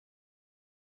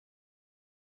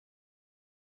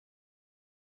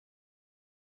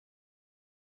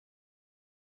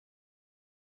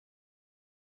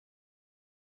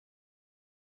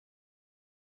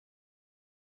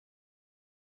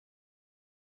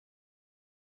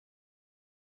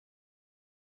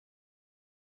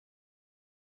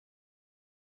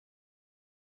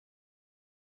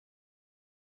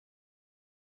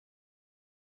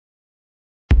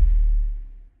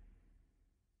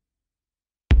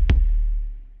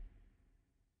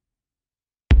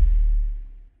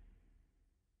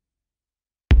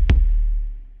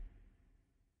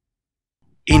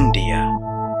India,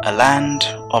 a land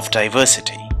of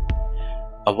diversity,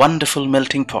 a wonderful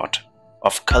melting pot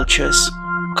of cultures,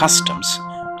 customs,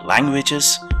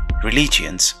 languages,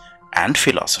 religions, and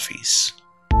philosophies.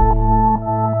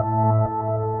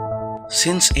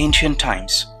 Since ancient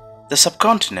times, the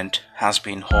subcontinent has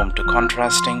been home to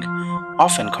contrasting,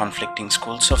 often conflicting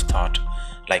schools of thought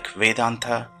like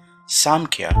Vedanta,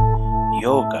 Samkhya,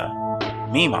 Yoga,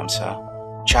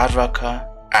 Mimamsa, Charvaka,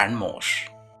 and more.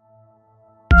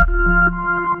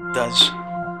 Thus,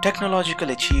 technological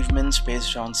achievements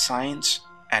based on science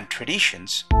and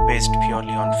traditions based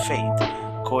purely on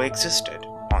faith coexisted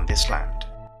on this land.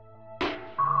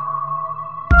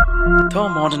 Though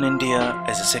modern India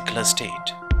is a secular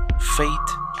state, faith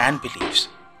and beliefs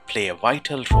play a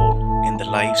vital role in the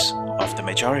lives of the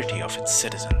majority of its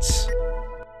citizens.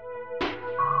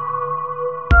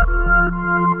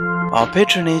 Our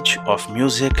patronage of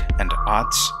music and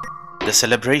arts, the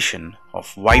celebration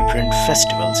of vibrant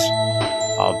festivals,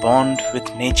 our bond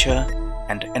with nature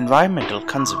and environmental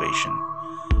conservation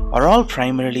are all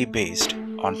primarily based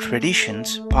on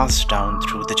traditions passed down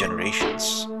through the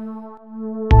generations.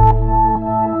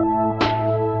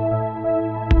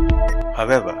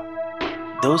 However,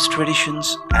 those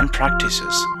traditions and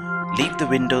practices leave the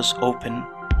windows open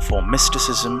for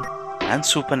mysticism and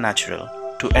supernatural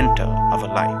to enter our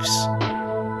lives.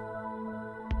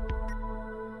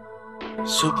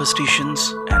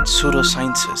 Superstitions and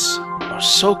pseudosciences are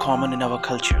so common in our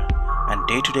culture and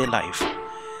day-to-day life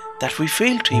that we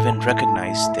fail to even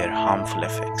recognize their harmful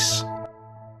effects.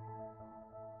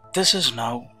 This is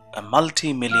now a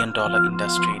multi-million-dollar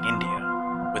industry in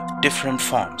India with different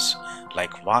forms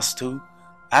like Vastu,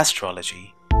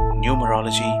 astrology,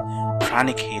 numerology,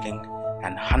 pranic healing,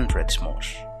 and hundreds more.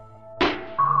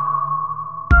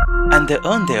 And they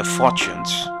earn their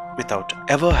fortunes without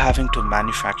ever having to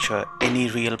manufacture any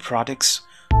real products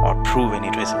or prove any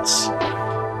results.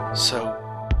 So,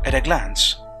 at a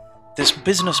glance, this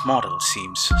business model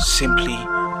seems simply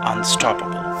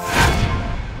unstoppable.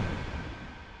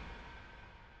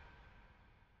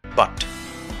 But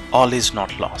all is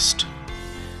not lost.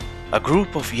 A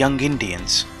group of young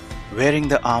Indians wearing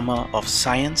the armor of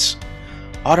science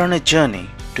are on a journey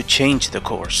to change the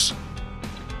course.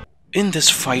 In this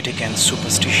fight against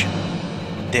superstition,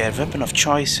 their weapon of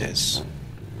choice is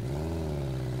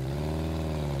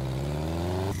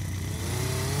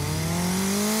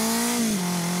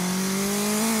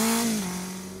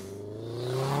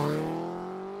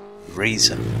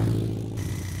reason.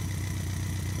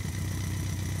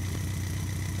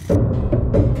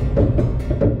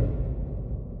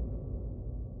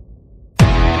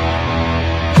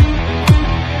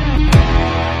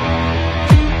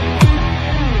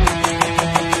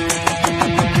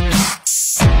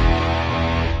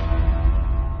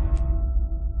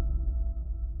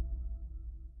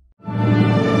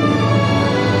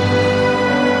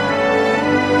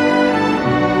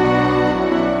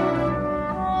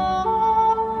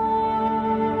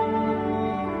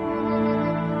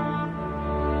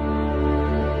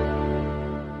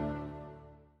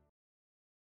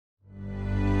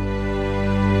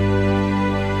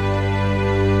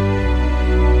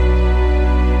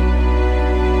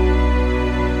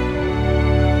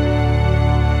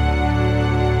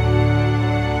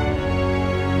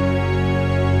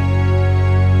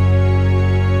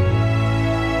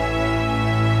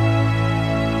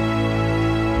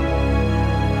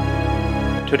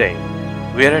 Today,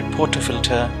 we are at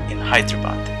Portafilter in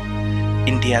Hyderabad,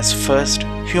 India's first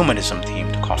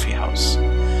humanism-themed coffee house.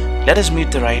 Let us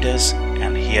meet the riders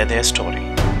and hear their story.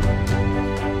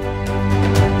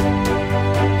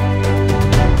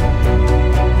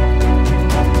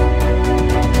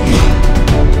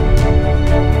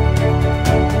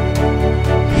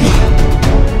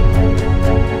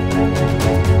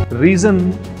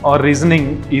 Reason or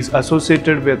reasoning is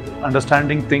associated with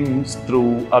understanding things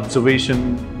through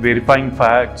observation, verifying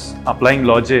facts, applying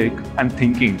logic, and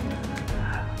thinking.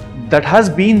 That has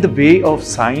been the way of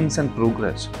science and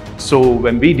progress. So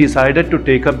when we decided to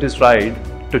take up this ride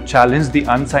to challenge the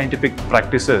unscientific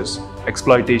practices,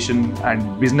 exploitation,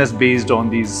 and business based on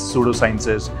these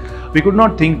pseudosciences, we could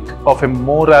not think of a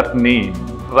more apt name,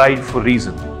 Ride for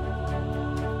Reason.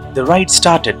 The ride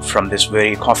started from this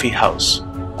very coffee house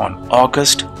on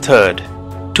August 3rd,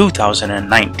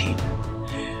 2019.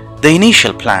 The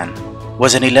initial plan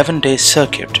was an 11-day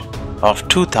circuit of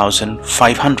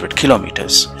 2,500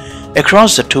 kilometers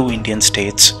across the two Indian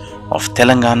states of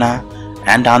Telangana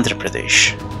and Andhra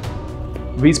Pradesh.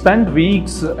 We spent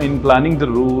weeks in planning the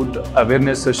route,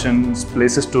 awareness sessions,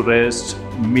 places to rest,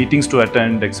 meetings to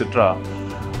attend, etc.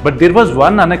 But there was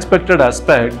one unexpected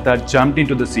aspect that jumped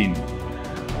into the scene.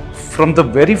 From the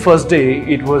very first day,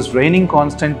 it was raining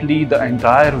constantly the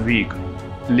entire week,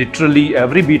 literally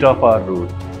every beat of our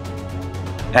route.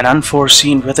 An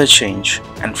unforeseen weather change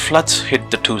and floods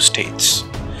hit the two states,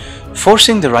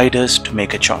 forcing the riders to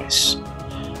make a choice.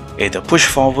 Either push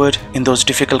forward in those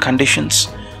difficult conditions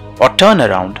or turn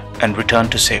around and return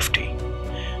to safety.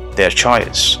 Their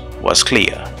choice was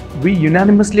clear. We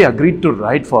unanimously agreed to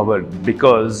ride forward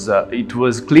because it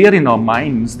was clear in our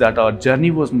minds that our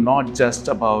journey was not just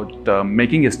about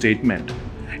making a statement.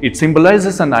 It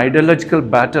symbolizes an ideological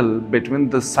battle between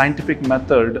the scientific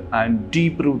method and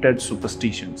deep-rooted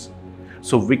superstitions.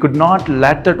 So we could not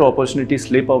let that opportunity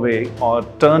slip away or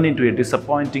turn into a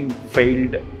disappointing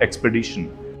failed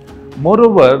expedition.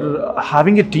 Moreover,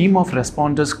 having a team of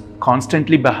responders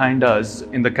constantly behind us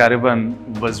in the caravan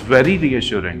was very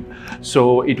reassuring.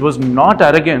 So it was not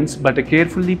arrogance but a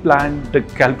carefully planned,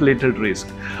 calculated risk.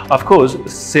 Of course,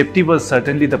 safety was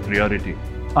certainly the priority.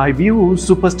 I view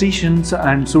superstitions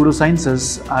and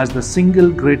pseudosciences as the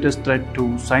single greatest threat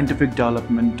to scientific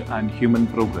development and human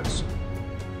progress.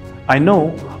 I know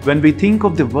when we think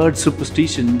of the word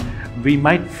superstition, we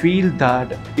might feel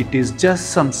that it is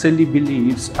just some silly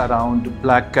beliefs around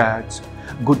black cats,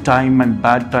 good time and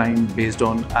bad time based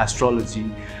on astrology,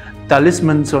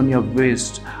 talismans on your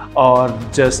wrist, or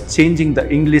just changing the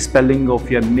English spelling of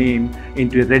your name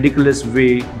into a ridiculous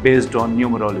way based on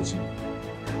numerology.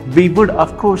 We would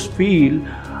of course feel,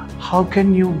 how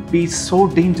can you be so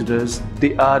dangerous?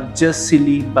 They are just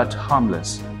silly but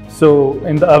harmless. So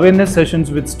in the awareness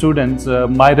sessions with students,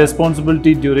 my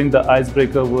responsibility during the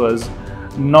icebreaker was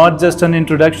not just an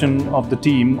introduction of the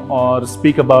team or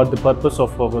speak about the purpose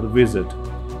of our visit.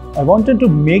 I wanted to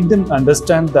make them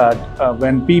understand that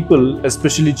when people,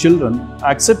 especially children,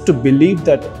 accept to believe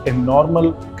that a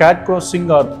normal cat crossing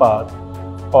our path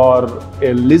or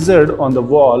a lizard on the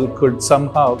wall could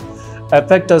somehow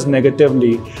affect us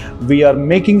negatively, we are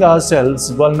making ourselves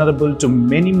vulnerable to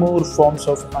many more forms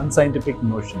of unscientific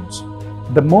notions.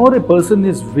 The more a person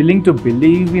is willing to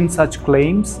believe in such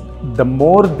claims, the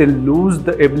more they lose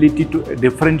the ability to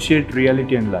differentiate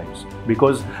reality and lies,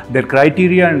 because their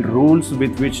criteria and rules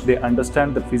with which they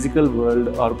understand the physical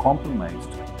world are compromised.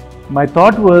 My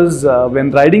thought was,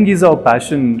 when riding is our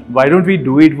passion, why don't we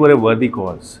do it for a worthy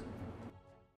cause?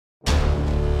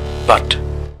 But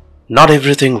not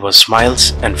everything was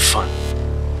smiles and fun.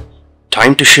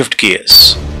 Time to shift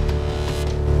gears.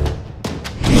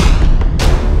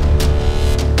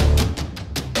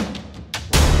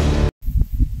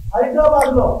 Hyderabad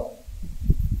lo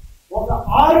oka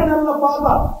 6 నెలల పాప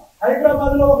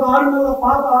హైదరాబాద్ లో ఒక 6 నెలల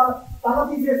పాప తల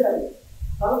తీసేశారు.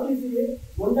 తల తీసి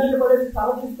గుండెలు పడేసి తల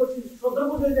తీసుకొచ్చి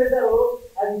శుభ్రపూజలు చేశారు.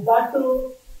 And that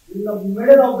in the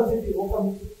middle of the city. ఒక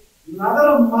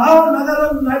నగరం,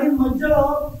 మహానగరం నడి మధ్యలో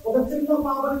ఒక చిన్న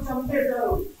పాపని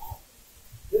చంపేశారు.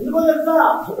 ఎందుకో తెలుసా?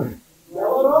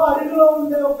 ఎవరో అడిగిలో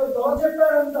ఉండే ఒక దొర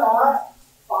చెప్పారంట,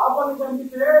 పాపని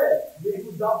చంపితే మీకు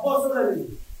డబ్బు వస్తుందని.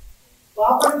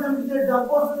 పాపని చంపితే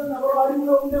డబ్బు వస్తుందని ఎవరో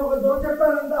అడిగిలో ఉండే ఒక దొర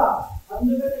చెప్పారంట.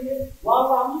 అందుకని వాళ్ళ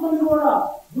అమ్మని కూడా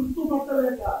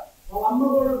గుర్తుపట్టలేక, వాళ్ళ అమ్మ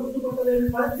కూడా గుర్తుపట్టలేని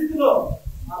పరిస్థితిలో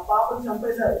ఆ పాపని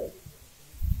చంపేశారు.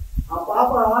 ఆ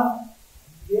పాప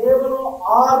కేవలం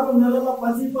 6 నెలల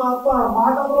పసిపాప,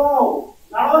 మాటలో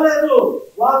నడవలేదు.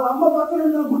 వాళ్ళ అమ్మ పక్కన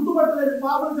గుర్తుపట్టలేదు,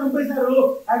 పాపను చంపేశారు.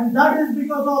 And that is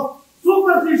because of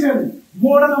superstition.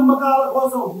 మూఢనమ్మకాల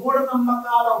కోసం,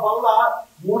 మూఢనమ్మకాల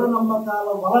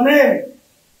వలనే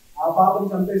ఆ పాపను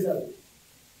చంపేశారు.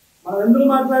 మనం ఎందుకు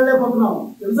మాట్లాడలేకపోతున్నాం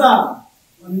తెలుసా?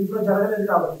 మన ఇంట్లో జరగలేదు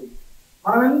కాబట్టి.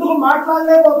 మనం ఎందుకు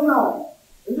మాట్లాడలేకపోతున్నాం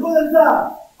ఎందుకో తెలుసా?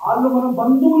 వాళ్ళు మన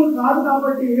బంధువులు కాదు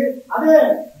కాబట్టి. అదే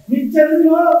మీ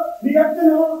చెల్లిలో, మీ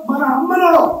అక్కను, మన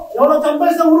అమ్మలో ఎవరో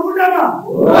చంపేస్తే ఊరుకుంటామా?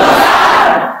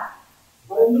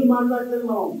 మరి ఎందుకు మాట్లాడలేదు?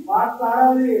 మనం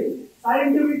మాట్లాడాలి.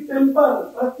 సైంటిఫిక్ టెంపర్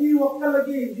ప్రతి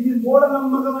ఒక్కరికి ఇది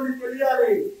మూఢనమ్మకం అని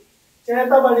తెలియాలి.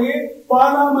 చేతబడి,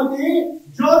 బాణామతి,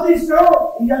 జ్యోతిష్యం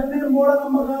ఇవన్నీ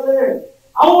మూఢనమ్మకాలే.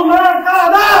 అవునా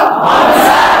కాదా?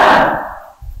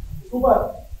 సూపర్.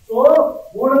 సో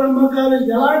మూఢనమ్మకాలు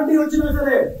ఎలాంటివి వచ్చినా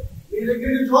సరే, మీ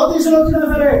దగ్గరికి జ్యోతిష్యం వచ్చినా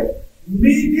సరే,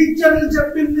 మీ టీచర్లు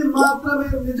చెప్పింది మాత్రమే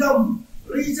నిజం.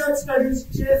 రీసెర్చ్ స్టడీస్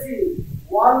చేసి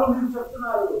వాళ్ళు మీకు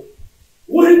చెప్తున్నారు.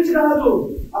 ఊహించినారు.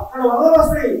 అక్కడ వరదలు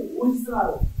వస్తాయి,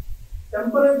 ఊహిస్తున్నారు.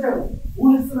 Temperature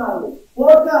ఊహిస్తున్నారు.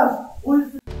 Forecast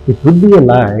ఊహిస్తున్నారు. It would be a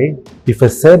lie if I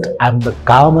said I'm the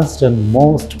calmest and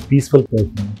most peaceful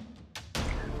person.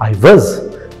 I was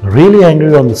really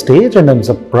angry on the stage, and I'm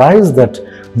surprised that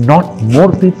not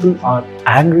more people are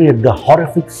angry at the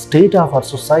horrific state of our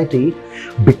society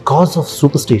because of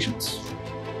superstitions.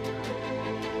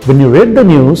 When you read the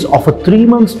news of a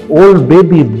 3-month-old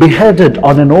baby beheaded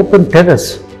on an open terrace,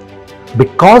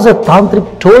 because a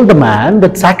tantric told the man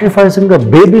that sacrificing a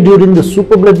baby during the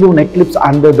super blood moon eclipse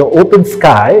under the open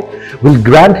sky will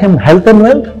grant him health and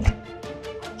wealth,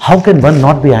 how can one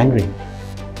not be angry?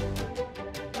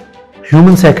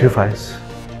 Human sacrifice.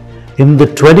 In the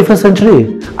 21st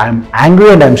century, I am angry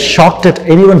and I am shocked at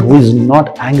anyone who is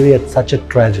not angry at such a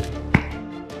tragedy.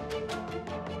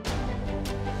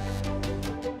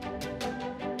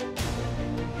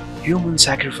 Human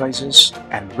sacrifices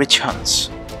and witch hunts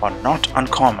are not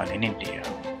uncommon in India.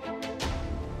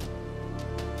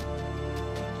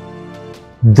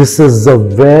 This is a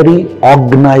very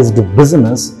organized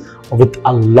business with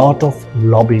a lot of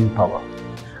lobbying power,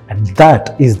 and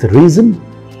that is the reason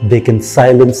they can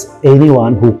silence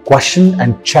anyone who question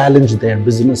and challenge their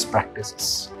business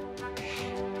practices.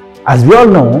 As we all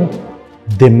know,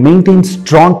 they maintain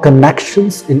strong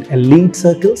connections in elite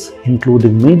circles,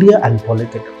 including media and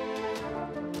politics.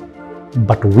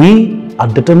 But we are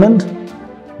determined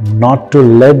not to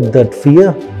let that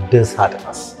fear dishearten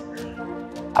us.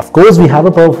 Of course, we have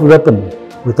a powerful weapon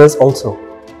with us also: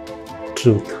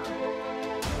 truth.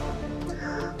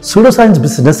 Pseudoscience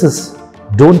businesses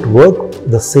don't work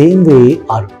the same way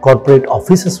our corporate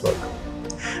offices work.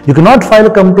 You cannot file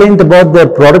a complaint about their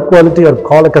product quality or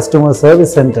call a customer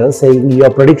service center saying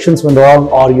your predictions went wrong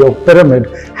or your pyramid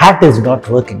hat is not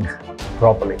working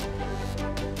properly.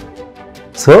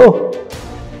 So,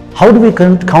 how do we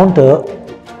counter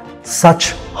such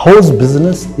whose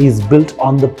business is built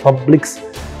on the public's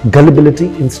gullibility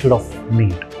instead of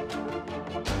need?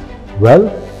 Well,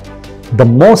 the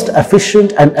most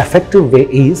efficient and effective way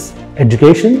is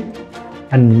education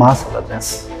and mass awareness.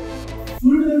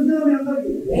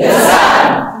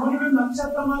 సూర్యుడు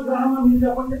నక్షత్రమా గ్రహమా మీరు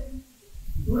చెప్పండి.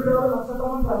 సూర్యుడు ఎవరు,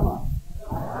 నక్షత్రమా గ్రహమా?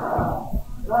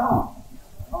 గ్రహం.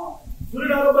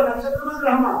 సూర్యుడు ఎవరు, ఒక నక్షత్రమా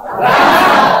గ్రహమా?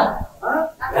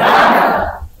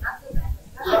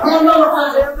 గ్రహంలో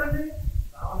ఒకసారి చేయండి,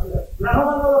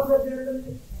 గ్రహంలో ఒకసారి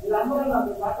చేయండి.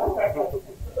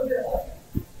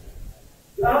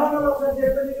 గ్రహంలో ఒకసారి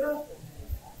చేయండి. ఇక్కడ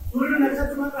సూర్యుడు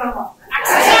నక్షత్రమా గ్రహమా?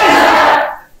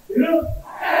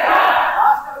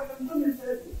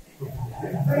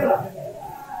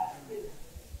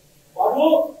 బాబు,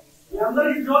 మీ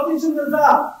అందరికి జ్యోతిష్యం తెలుసా?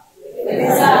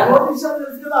 జ్యోతిష్యం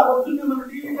తెలుసు కదా. పొద్దున్నే మన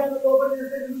టీవీ ఛానల్ ఓపెన్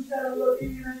చేస్తే న్యూస్ ఛానల్లో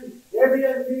టీవీ9,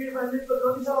 ఏబిఎన్, టీవీ అన్నింటిలో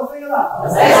జ్యోతిష్యాలు వస్తాయి కదా.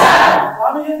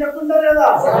 స్వామి ఏం చెప్తుంటారు కదా,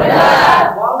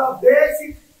 వాళ్ళ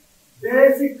బేసిక్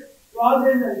క్లాజ్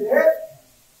ఏంటంటే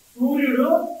సూర్యుడు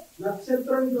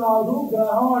నక్షత్రం కాదు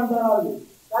గ్రహం అంటారు.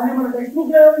 కానీ మన టెక్స్ట్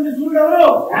బుక్ లో ఏముంది, సూర్యుడు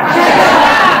ఎవరు?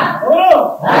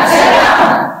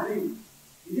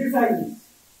 ఇది సైన్స్,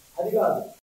 అది కాదు.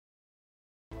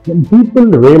 When people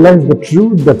realize the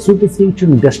truth that superstition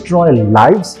destroys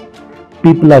lives,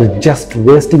 people are just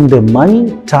wasting their money,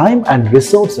 time and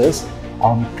resources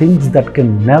on things that can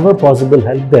never possibly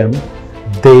help them.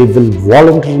 They will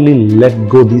voluntarily let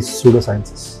go these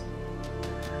pseudosciences.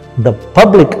 The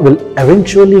public will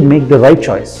eventually make the right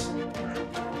choice.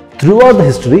 Throughout the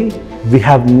history, we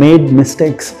have made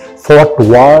mistakes, fought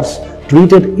wars,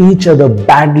 treated each other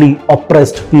badly,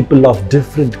 oppressed people of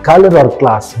different color or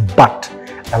class, but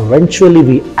eventually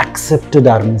we accepted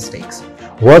our mistakes,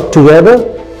 worked together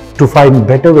to find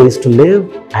better ways to live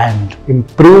and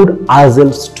improved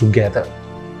ourselves together.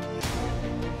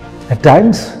 At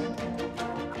times,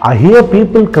 I hear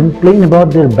people complain about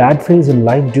their bad phase in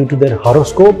life due to their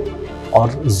horoscope or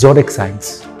zodiac signs.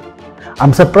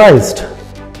 I'm surprised.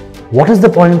 What is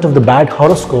the point of the bad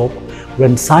horoscope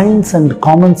when science and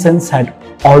common sense had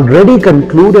already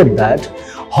concluded that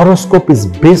horoscope is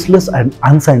baseless and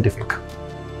unscientific?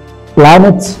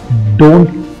 Planets don't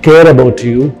care about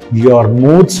you, your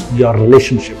moods, your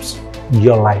relationships,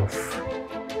 your life.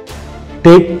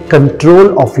 Take control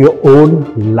of your own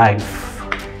life.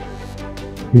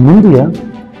 In India,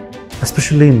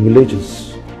 especially in villages,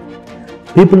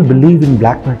 people believe in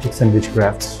black magics and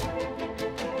witchcrafts.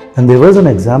 And there was an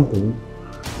example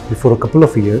before a couple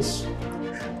of years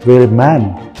where a man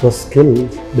was killed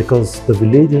because the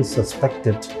villagers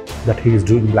suspected that he is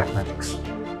doing black magics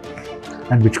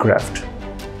and witchcraft.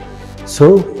 So,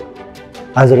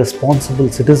 as a responsible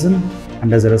citizen and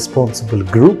as a responsible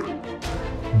group,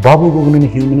 babugogineni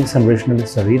Humanists and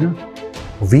Rationalists Arena,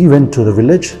 we went to the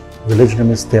village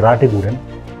name is Teratigudan,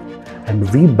 and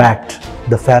we backed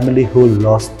the family who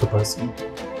lost the person.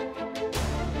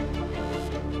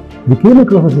 We came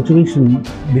across a situation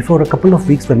before a couple of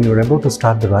weeks when we were about to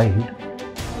start the ride.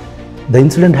 The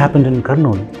incident happened in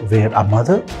Kurnool, where a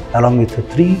mother along with her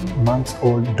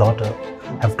 3-month-old daughter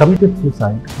have committed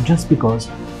suicide just because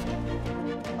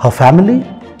her family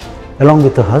along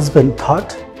with her husband thought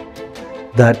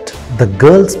that the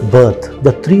girl's birth,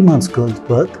 the 3 months girl's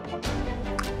birth,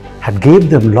 had gave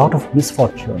them a lot of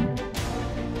misfortune.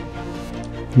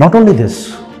 Not only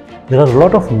this, there are a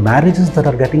lot of marriages that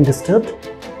are getting disturbed,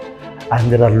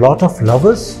 and there are a lot of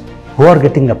lovers who are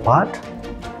getting apart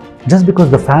just because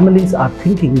the families are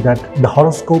thinking that the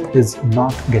horoscope is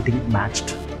not getting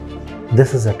matched.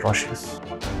 This is atrocious.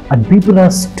 And people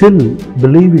are still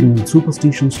believing in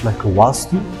superstitions like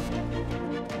Vastu.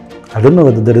 I don't know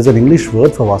whether there is an English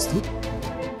word for Vastu.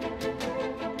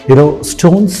 You know,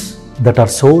 stones that are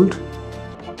sold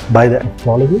by the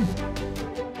astrologer,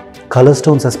 color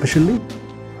stones especially,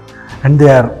 and they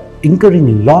are incurring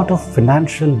a lot of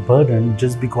financial burden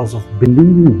just because of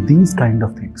believing these kind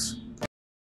of things.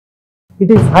 It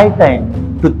is high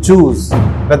time to choose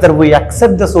whether we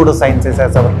accept the pseudosciences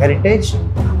as our heritage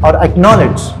or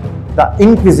acknowledge the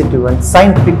inquisitive and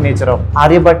scientific nature of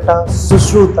Aryabhatta,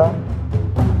 Sushruta,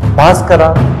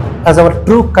 Bhaskara as our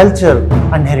true culture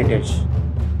and heritage.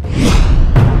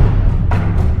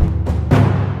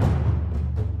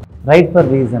 Right for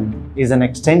Reason is an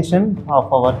extension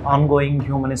of our ongoing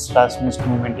humanist rationalist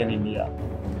movement in India.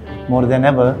 More than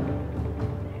ever,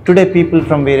 today people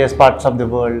from various parts of the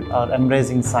world are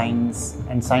embracing science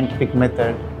and scientific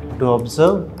method to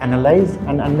observe, analyze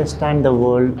and understand the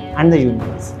world and the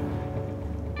universe.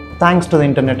 Thanks to the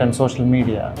internet and social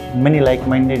media, many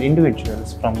like-minded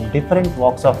individuals from different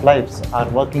walks of life are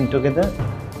working together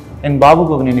in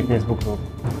Babugogineni Facebook group.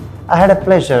 I had a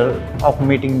pleasure of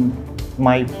meeting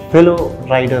my fellow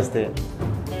riders there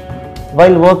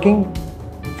while working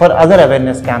for other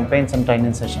awareness campaigns and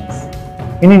training sessions.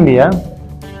 In India,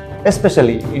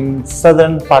 especially in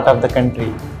southern part of the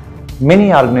country,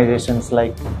 many organizations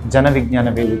like Jana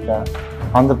Vijnana Vedika,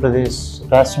 Andhra Pradesh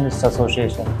Rationalist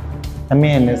Association,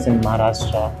 MANS in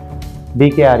Maharashtra,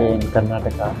 BKRA in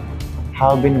Karnataka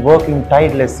have been working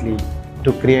tirelessly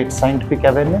to create scientific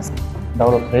awareness,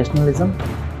 develop rationalism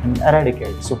and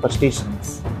eradicate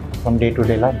superstitions from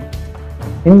day-to-day life.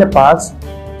 In the past,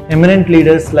 eminent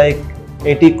leaders like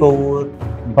A.T. Kovur,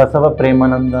 Basava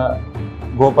Premananda,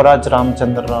 Goparaj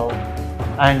Ramchandra Rao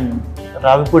and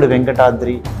Ravipudi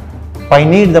Venkatadri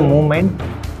pioneered the movement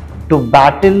to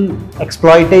battle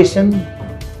exploitation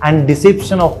and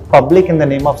deception of public in the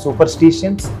name of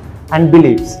superstitions and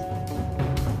beliefs.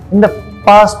 In the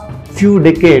past few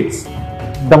decades,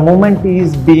 the movement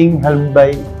is being helped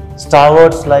by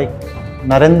stalwarts like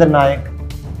Narendra Nayak,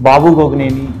 Babu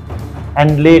Gogineni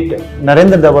and late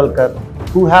Narendra Davalkar,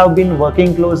 who have been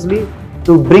working closely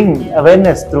to bring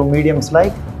awareness through mediums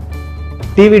like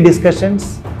TV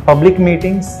discussions, public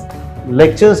meetings,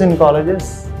 lectures in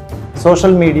colleges,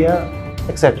 social media,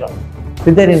 etc.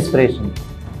 With their inspiration,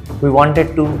 we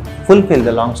wanted to fulfill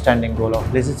the long-standing goal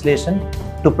of legislation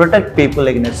to protect people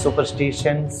against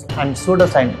superstitions and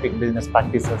pseudoscientific business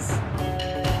practices.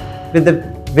 With the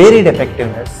varied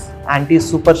effectiveness,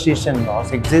 anti-superstition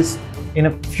laws exist in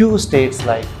a few states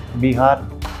like Bihar,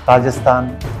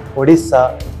 Rajasthan,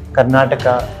 Odisha,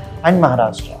 Karnataka and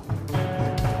Maharashtra.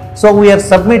 So we are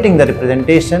submitting the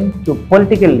representation to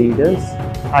political leaders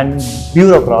and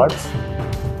bureaucrats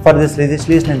for this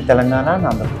legislation in Telangana and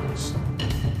Andhra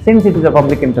Pradesh. Since it is a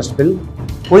public interest bill,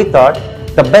 we thought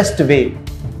the best way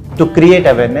to create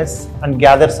awareness and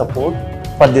gather support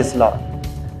for this law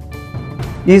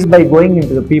is by going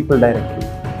into the people directly.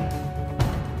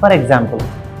 For example,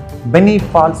 many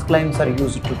false claims are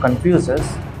used to confuse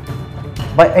us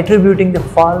by attributing the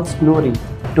false glory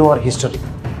to our history.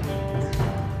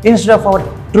 Instead of our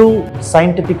true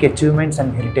scientific achievements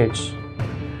and heritage,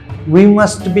 we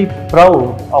must be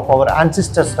proud of our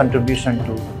ancestors' contribution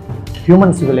to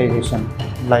human civilization,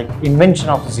 like invention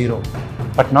of zero,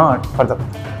 but not for the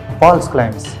false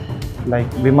claims like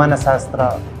Vimana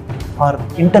Shastra or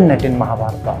internet in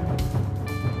Mahabharata,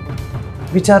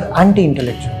 which are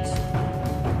anti-intellectuals.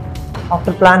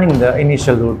 After planning the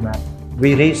initial roadmap,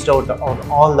 we reached out to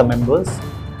all the members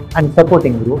and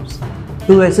supporting groups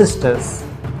to assist us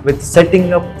with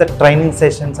setting up the training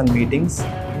sessions and meetings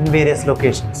in various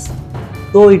locations.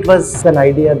 Though it was an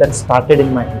idea that started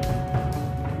in my head,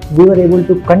 we were able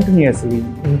to continuously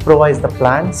improvise the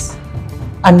plans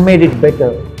and made it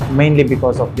better mainly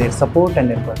because of their support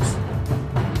and efforts.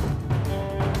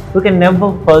 We can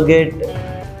never forget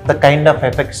the kind of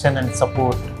affection and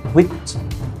support which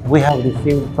we have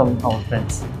received from our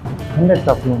friends. Hundreds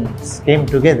of humans came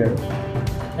together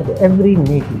at every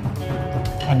meeting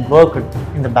and worked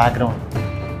in the background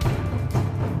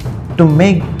to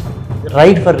make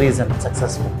Ride for Reason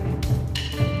successful.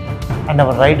 And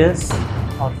our riders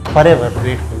are forever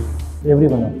grateful, every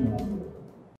one of them.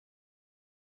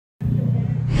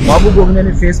 Babu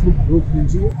Gogineni Facebook group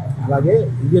నుంచి అలాగే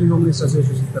Indian humanist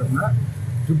association తరఫున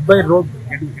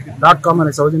goodbyerope.com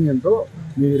అనే సౌజన్యంతో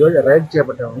మేము ఈరోజు ride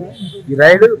చేపట్టాము. ఈ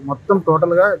ride మొత్తం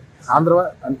టోటల్గా ఆంధ్ర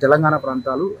అండ్ తెలంగాణ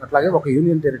ప్రాంతాలు అట్లాగే ఒక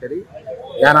యూనియన్ టెరిటరీ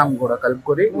యానాం కూడా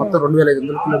కలుపుకొని మొత్తం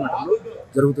 2500 కిలోమీటర్లు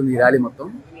జరుగుతుంది ఈ ర్యాలీ మొత్తం.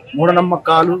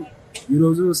 మూఢనమ్మకాలు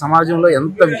ఈరోజు సమాజంలో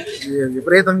ఎంత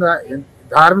విపరీతంగా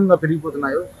దారుణంగా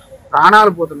పెరిగిపోతున్నాయో,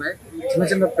 ప్రాణాలు పోతున్నాయి. చిన్న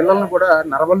చిన్న పిల్లలను కూడా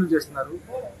నరబలు చేస్తున్నారు.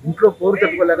 ఇంట్లో పోరు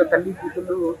తట్టుకోలేక తల్లి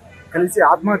కూతుళ్ళు కలిసి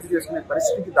ఆత్మహత్య చేసుకునే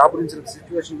పరిస్థితికి దాపురించిన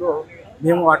సిచ్యువేషన్లో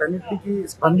మేము వాటన్నిటికీ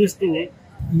స్పందిస్తూ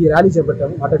ఈ ర్యాలీ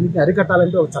చేపట్టాము. వాటన్నిటిని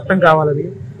అరికట్టాలంటే ఒక చట్టం కావాలని,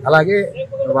 అలాగే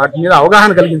వాటి మీద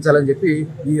అవగాహన కలిగించాలని చెప్పి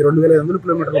ఈ 2500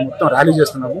 కిలోమీటర్లు మొత్తం ర్యాలీ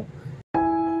చేస్తున్నాము.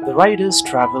 The riders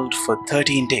traveled for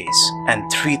 13 days and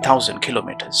 3,000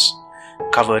 kilometers,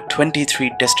 covered 23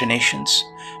 destinations,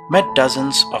 met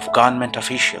dozens of government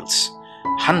officials,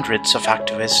 hundreds of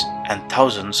activists and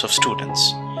thousands of students,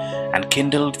 and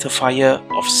kindled the fire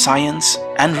of science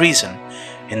and reason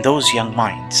in those young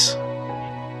minds.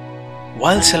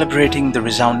 While celebrating the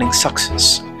resounding success,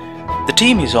 the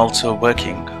team is also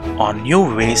working on new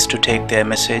ways to take their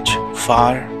message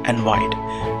far and wide,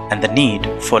 and the need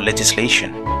for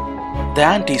legislation. The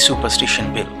anti-superstition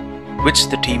bill, which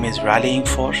the team is rallying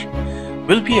for,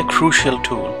 will be a crucial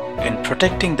tool in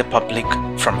protecting the public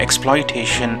from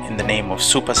exploitation in the name of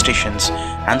superstitions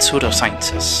and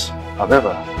pseudosciences.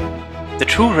 However, the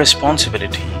true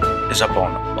responsibility is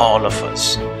upon all of us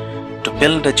to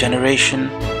build a generation,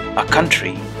 a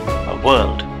country, a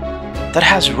world that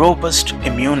has robust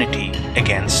immunity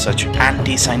against such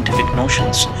anti-scientific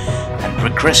notions and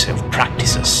regressive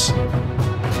practices.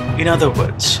 In other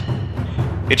words,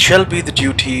 it shall be the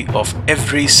duty of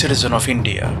every citizen of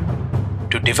India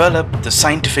to develop the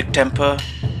scientific temper,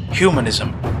 humanism,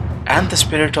 and the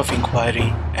spirit of inquiry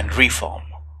and reform.